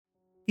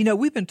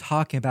We've been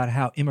talking about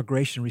how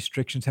immigration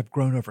restrictions have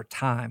grown over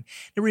time.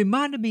 It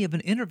reminded me of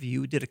an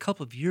interview we did a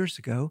couple of years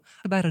ago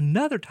about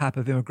another type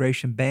of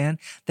immigration ban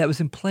that was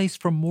in place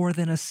for more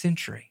than a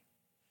century.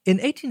 In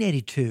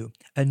 1882,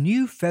 a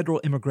new federal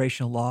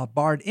immigration law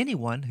barred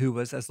anyone who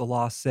was, as the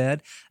law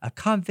said, a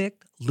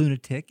convict,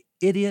 lunatic,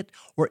 idiot,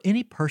 or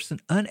any person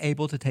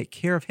unable to take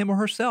care of him or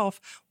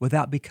herself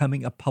without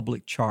becoming a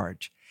public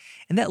charge.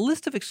 And that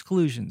list of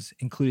exclusions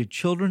included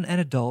children and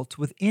adults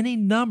with any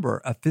number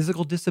of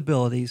physical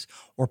disabilities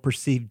or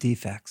perceived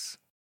defects.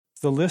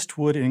 The list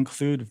would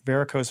include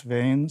varicose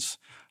veins,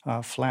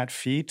 flat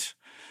feet,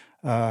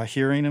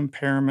 hearing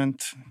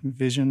impairment,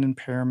 vision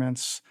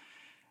impairments,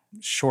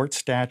 short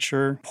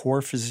stature,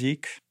 poor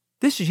physique.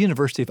 This is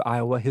University of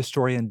Iowa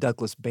historian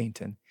Douglas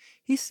Baynton.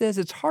 He says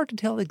it's hard to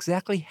tell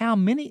exactly how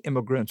many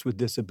immigrants with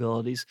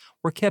disabilities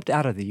were kept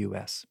out of the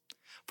U.S.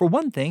 For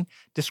one thing,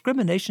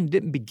 discrimination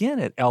didn't begin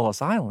at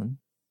Ellis Island.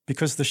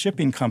 Because the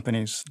shipping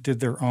companies did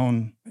their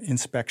own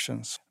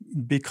inspections.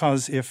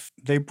 Because if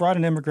they brought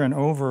an immigrant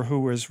over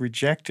who was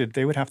rejected,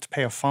 they would have to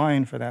pay a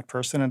fine for that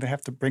person and they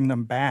have to bring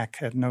them back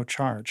at no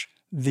charge.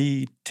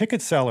 The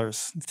ticket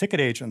sellers,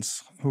 ticket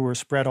agents who were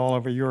spread all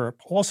over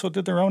Europe also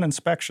did their own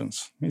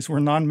inspections. These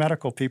were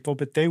non-medical people,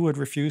 but they would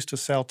refuse to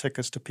sell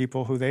tickets to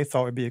people who they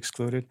thought would be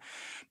excluded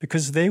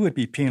because they would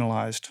be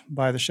penalized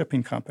by the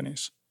shipping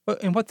companies.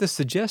 And what this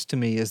suggests to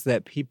me is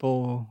that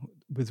people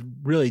with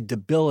really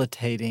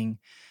debilitating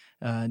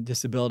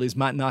disabilities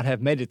might not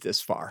have made it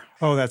this far.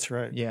 Oh, that's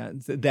right. Yeah.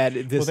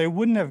 Well, they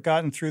wouldn't have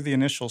gotten through the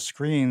initial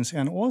screens.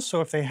 And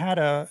also, if they had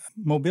a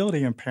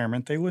mobility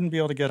impairment, they wouldn't be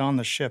able to get on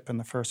the ship in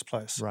the first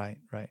place. Right.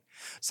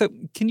 So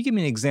can you give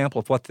me an example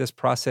of what this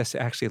process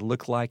actually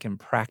looked like in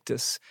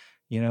practice?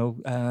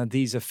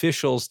 These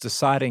officials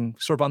deciding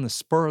sort of on the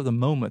spur of the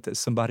moment that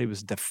somebody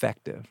was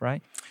defective,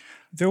 right?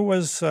 There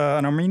was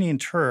an Armenian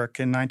Turk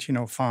in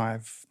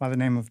 1905 by the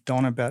name of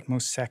Donabet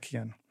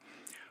Musekian,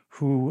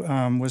 who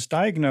was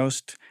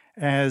diagnosed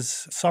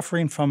as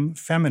suffering from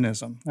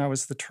feminism. That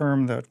was the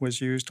term that was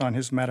used on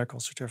his medical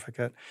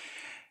certificate.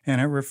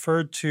 And it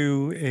referred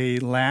to a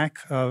lack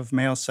of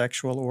male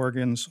sexual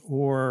organs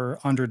or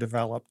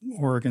underdeveloped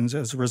organs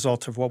as a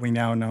result of what we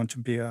now know to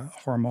be a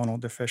hormonal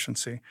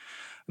deficiency.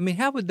 I mean,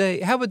 how would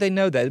they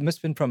know that? It must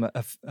have been from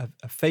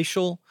a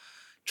facial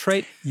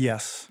trait?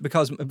 Yes.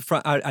 Because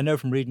I know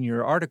from reading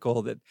your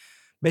article that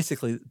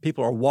basically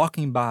people are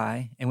walking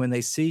by, and when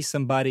they see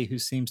somebody who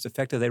seems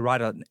defective, they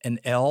write an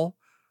L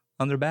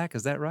on their back.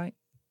 Is that right?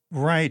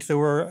 Right. There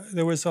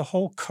was a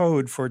whole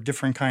code for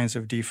different kinds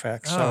of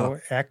defects. Oh.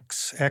 So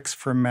X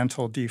for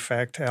mental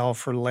defect, L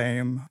for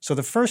lame. So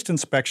the first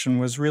inspection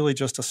was really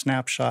just a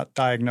snapshot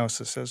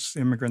diagnosis as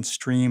immigrants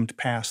streamed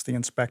past the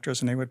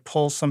inspectors, and they would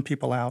pull some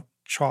people out,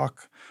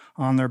 chalk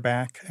on their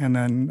back, and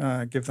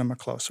then give them a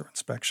closer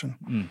inspection.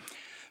 Mm.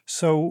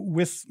 So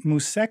with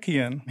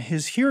Musekian,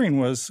 his hearing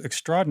was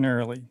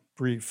extraordinarily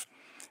brief.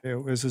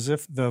 It was as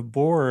if the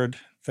board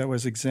that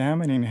was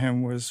examining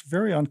him was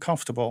very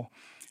uncomfortable.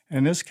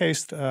 In this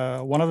case,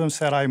 one of them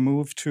said, "I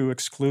move to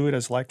exclude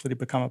as likely to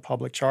become a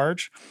public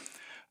charge."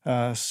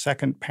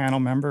 Second panel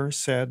member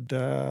said,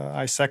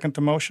 "I second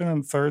the motion."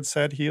 And third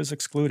said, "He is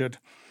excluded."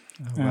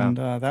 Oh, wow. And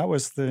that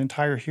was the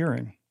entire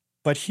hearing.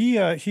 But he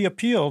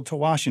appealed to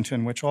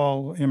Washington, which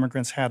all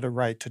immigrants had the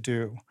right to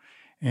do.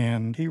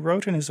 And he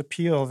wrote in his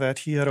appeal that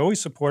he had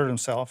always supported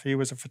himself. He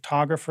was a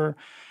photographer,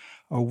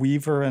 a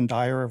weaver and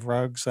dyer of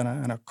rugs,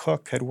 and a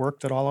cook, had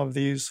worked at all of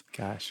these.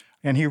 Gosh.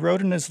 And he wrote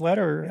in his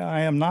letter,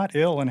 "I am not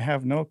ill and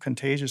have no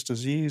contagious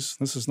disease.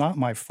 This is not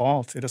my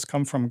fault. It has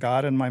come from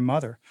God and my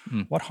mother.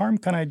 What harm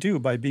can I do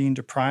by being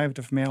deprived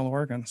of male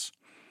organs?"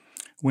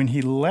 When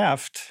he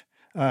left,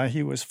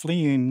 he was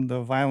fleeing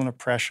the violent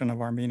oppression of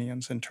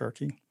Armenians in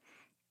Turkey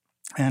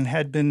and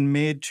had been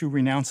made to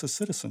renounce his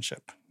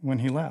citizenship when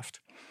he left.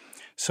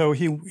 So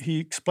he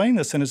explained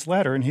this in his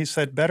letter, and he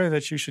said, "Better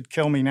that you should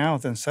kill me now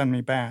than send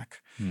me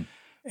back."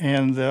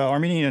 And the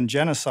Armenian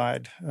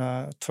genocide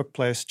took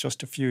place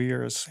just a few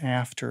years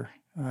after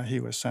he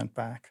was sent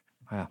back.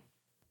 Wow.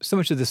 So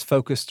much of this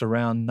focused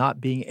around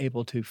not being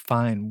able to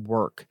find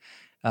work.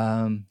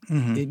 What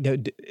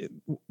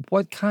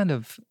kind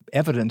of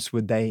evidence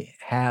would they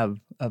have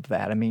of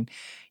that? I mean,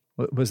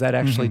 was that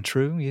actually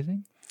true, you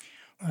think?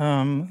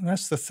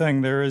 That's the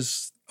thing. There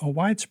is a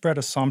widespread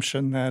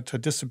assumption that a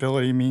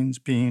disability means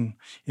being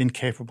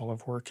incapable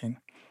of working.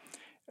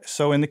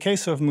 So in the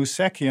case of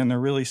Musekian, there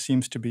really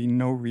seems to be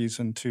no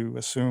reason to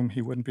assume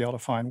he wouldn't be able to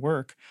find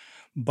work.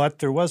 But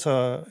there was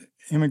a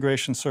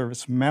Immigration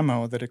Service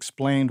memo that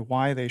explained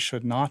why they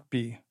should not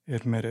be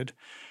admitted,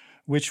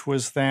 which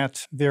was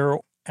that their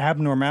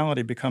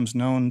abnormality becomes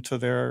known to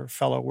their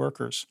fellow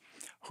workers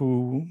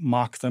who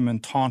mock them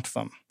and taunt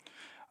them,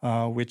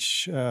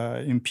 which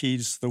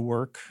impedes the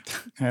work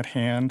at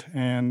hand.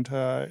 And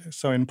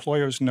so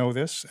employers know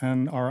this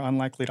and are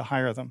unlikely to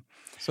hire them.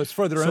 So it's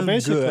for their own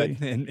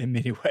good in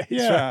many ways.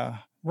 Yeah,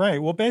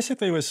 right. Well,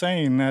 basically it was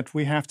saying that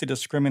we have to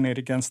discriminate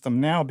against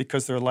them now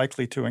because they're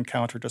likely to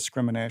encounter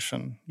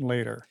discrimination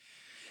later.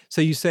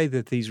 So you say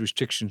that these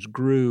restrictions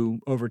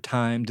grew over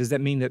time. Does that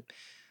mean that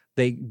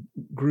they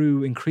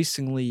grew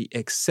increasingly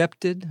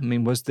accepted? I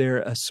mean, was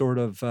there a sort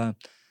of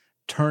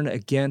turn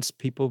against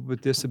people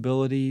with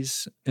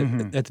disabilities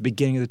Mhm. at the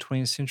beginning of the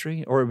 20th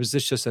century? Or was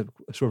this just a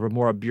sort of a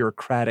more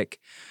bureaucratic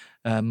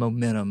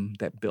momentum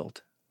that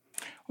built?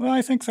 Well,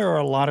 I think there are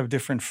a lot of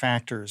different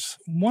factors.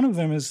 One of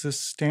them is this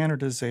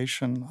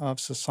standardization of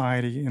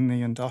society in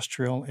the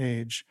industrial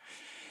age.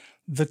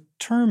 The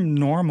term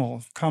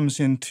normal comes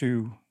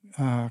into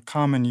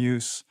common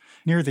use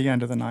near the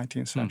end of the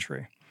 19th Hmm.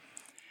 century,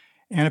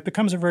 and it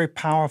becomes a very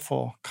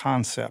powerful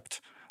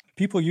concept.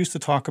 People used to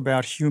talk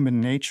about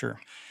human nature,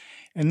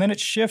 and then it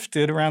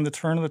shifted around the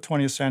turn of the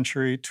 20th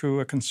century to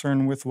a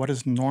concern with what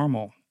is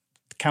normal,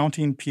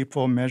 counting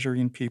people,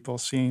 measuring people,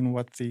 seeing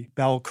what the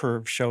bell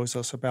curve shows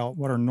us about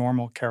what are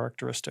normal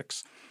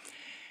characteristics.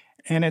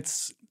 And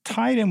it's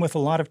tied in with a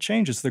lot of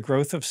changes, the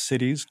growth of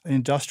cities,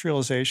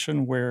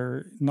 industrialization,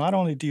 where not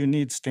only do you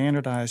need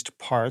standardized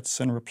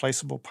parts and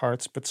replaceable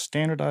parts, but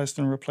standardized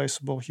and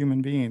replaceable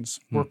human beings,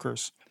 Hmm.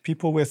 workers.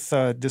 People with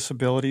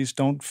disabilities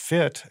don't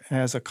fit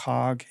as a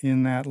cog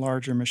in that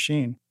larger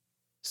machine.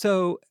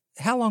 So,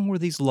 how long were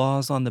these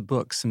laws on the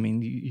books? I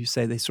mean, you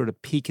say they sort of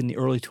peak in the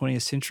early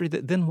 20th century.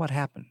 Then what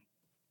happened?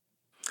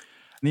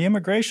 The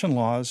immigration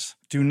laws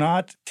do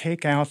not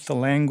take out the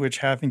language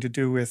having to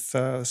do with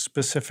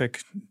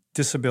specific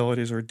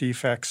disabilities or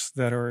defects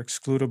that are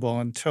excludable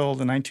until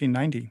the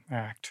 1990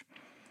 Act.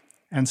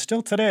 And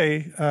still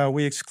today,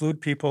 we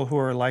exclude people who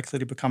are likely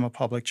to become a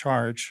public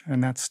charge,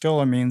 and that's still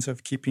a means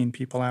of keeping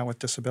people out with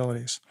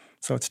disabilities.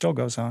 So it still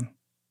goes on.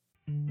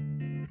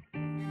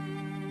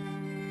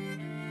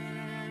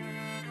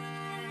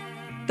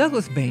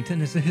 Douglas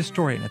Baynton is a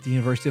historian at the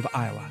University of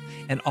Iowa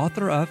and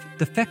author of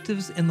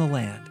Defectives in the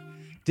Land: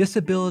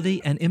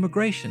 Disability and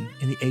Immigration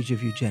in the Age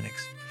of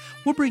Eugenics.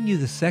 We'll bring you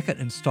the second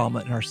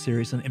installment in our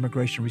series on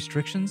immigration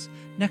restrictions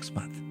next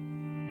month.